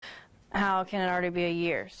how can it already be a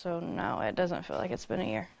year? So no, it doesn't feel like it's been a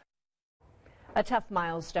year. A tough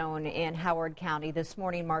milestone in Howard County this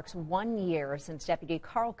morning marks 1 year since Deputy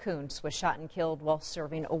Carl Koontz was shot and killed while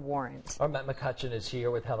serving a warrant. Our Matt McCutcheon is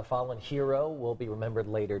here with how the fallen hero will be remembered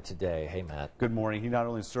later today. Hey, Matt. Good morning. He not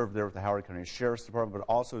only served there with the Howard County Sheriff's Department,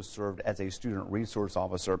 but also served as a student resource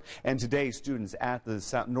officer. And today, students at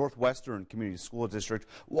the Northwestern Community School District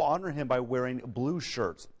will honor him by wearing blue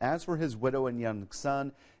shirts. As for his widow and young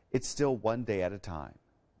son, it's still one day at a time.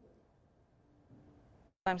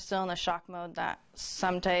 I'm still in the shock mode that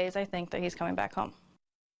some days I think that he's coming back home.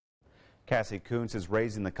 Cassie Koontz is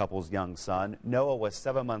raising the couple's young son. Noah was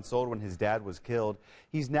 7 months old when his dad was killed.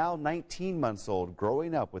 He's now 19 months old,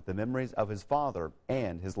 growing up with the memories of his father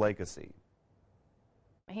and his legacy.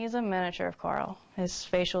 He's a miniature of Carl. His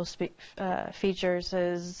facial features,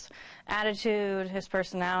 his attitude, his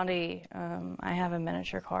personality. I have a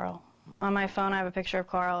miniature Carl. On my phone, I have a picture of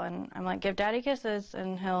Carl, and I'm like, give Daddy kisses,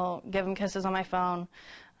 and he'll give him kisses on my phone.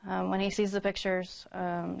 When he sees the pictures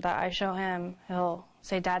that I show him, he'll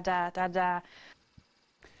say, Dad, Dad, Dad, Dad.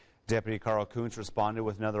 Deputy Carl Koontz responded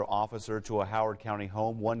with another officer to a Howard County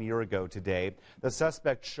home 1 year ago today. The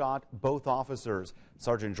suspect shot both officers.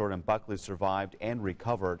 Sergeant Jordan Buckley survived and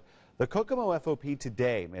recovered. The Kokomo FOP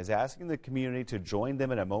today is asking the community to join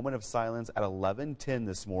them in a moment of silence at 11:10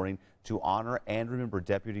 this morning to honor and remember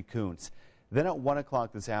Deputy Koontz. Then at 1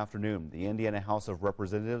 o'clock this afternoon, the Indiana House of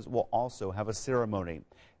Representatives will also have a ceremony.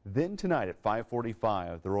 Then tonight at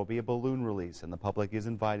 5:45, there will be a balloon release, and the public is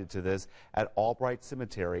invited to this at Albright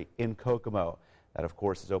Cemetery in Kokomo. That, of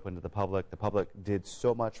course, is open to the public. The public did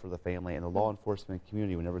so much for the family and the law enforcement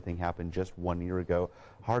community when everything happened just 1 year ago.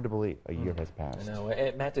 Hard to believe a year has passed. I know.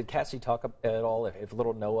 Matt, did Cassie talk at all if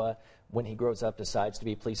little Noah, when he grows up, decides to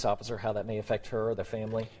be a police officer, how that may affect her or the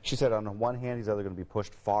family? She said on one hand, he's either going to be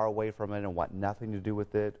pushed far away from it and want nothing to do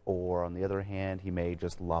with it, or on the other hand, he may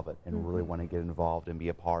just love it and really want to get involved and be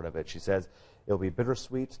a part of it. She says it'll be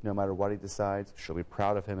bittersweet no matter what he decides. She'll be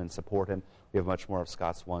proud of him and support him. We have much more of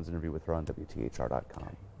Scott Swan's interview with her on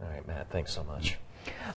WTHR.com. All right, Matt, thanks so much.